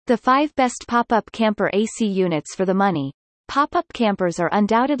The 5 best pop-up camper AC units for the money. Pop-up campers are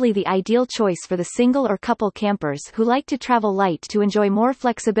undoubtedly the ideal choice for the single or couple campers who like to travel light to enjoy more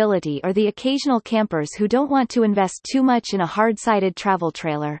flexibility, or the occasional campers who don't want to invest too much in a hard-sided travel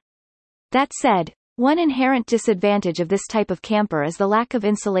trailer. That said, one inherent disadvantage of this type of camper is the lack of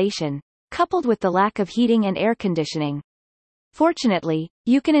insulation, coupled with the lack of heating and air conditioning. Fortunately,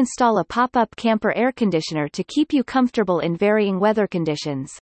 you can install a pop-up camper air conditioner to keep you comfortable in varying weather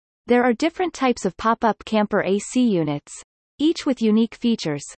conditions. There are different types of pop-up camper AC units, each with unique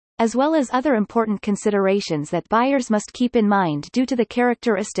features, as well as other important considerations that buyers must keep in mind due to the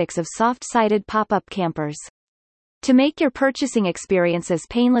characteristics of soft-sided pop-up campers. To make your purchasing experience as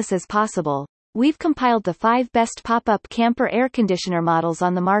painless as possible, we've compiled the 5 best pop-up camper air conditioner models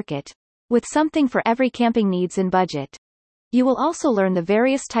on the market, with something for every camping needs and budget. You will also learn the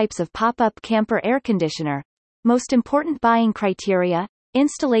various types of pop-up camper air conditioner, most important buying criteria,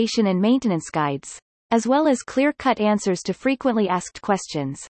 installation and maintenance guides, as well as clear-cut answers to frequently asked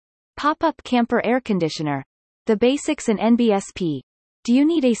questions. Pop-up camper air conditioner. The basics and NBSP. Do you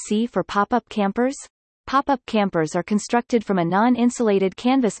need AC for pop-up campers? Pop-up campers are constructed from a non-insulated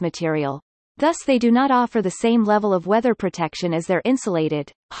canvas material. Thus they do not offer the same level of weather protection as their insulated,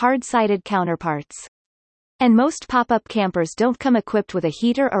 hard-sided counterparts. And most pop-up campers don't come equipped with a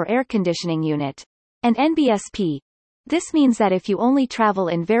heater or air conditioning unit. And NBSP. This means that if you only travel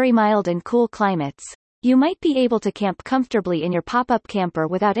in very mild and cool climates, you might be able to camp comfortably in your pop-up camper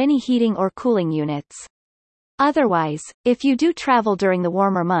without any heating or cooling units. Otherwise, if you do travel during the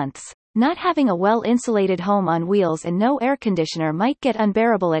warmer months, not having a well-insulated home on wheels and no air conditioner might get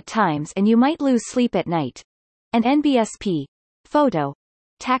unbearable at times and you might lose sleep at night. And NBSP. Photo.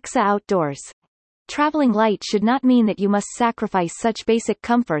 Taxa Outdoors. Traveling light should not mean that you must sacrifice such basic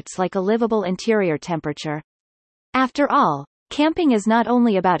comforts like a livable interior temperature. After all, camping is not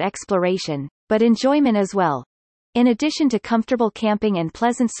only about exploration, but enjoyment as well. In addition to comfortable camping and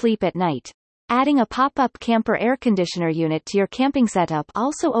pleasant sleep at night, adding a pop-up camper air conditioner unit to your camping setup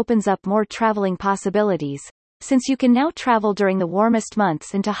also opens up more traveling possibilities, since you can now travel during the warmest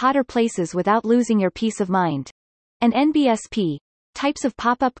months and to hotter places without losing your peace of mind. And NBSP. Types of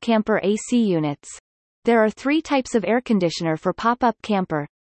pop-up camper AC units. There are 3 types of air conditioner for pop-up camper,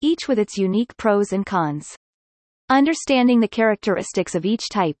 each with its unique pros and cons. Understanding the characteristics of each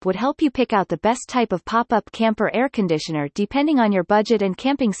type would help you pick out the best type of pop-up camper air conditioner depending on your budget and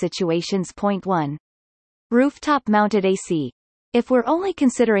camping situations. Point 1. Rooftop-mounted AC. If we're only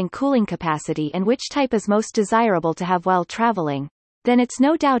considering cooling capacity and which type is most desirable to have while traveling, then it's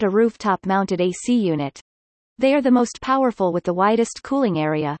no doubt a rooftop-mounted AC unit. They are the most powerful with the widest cooling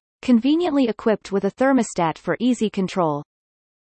area, conveniently equipped with a thermostat for easy control.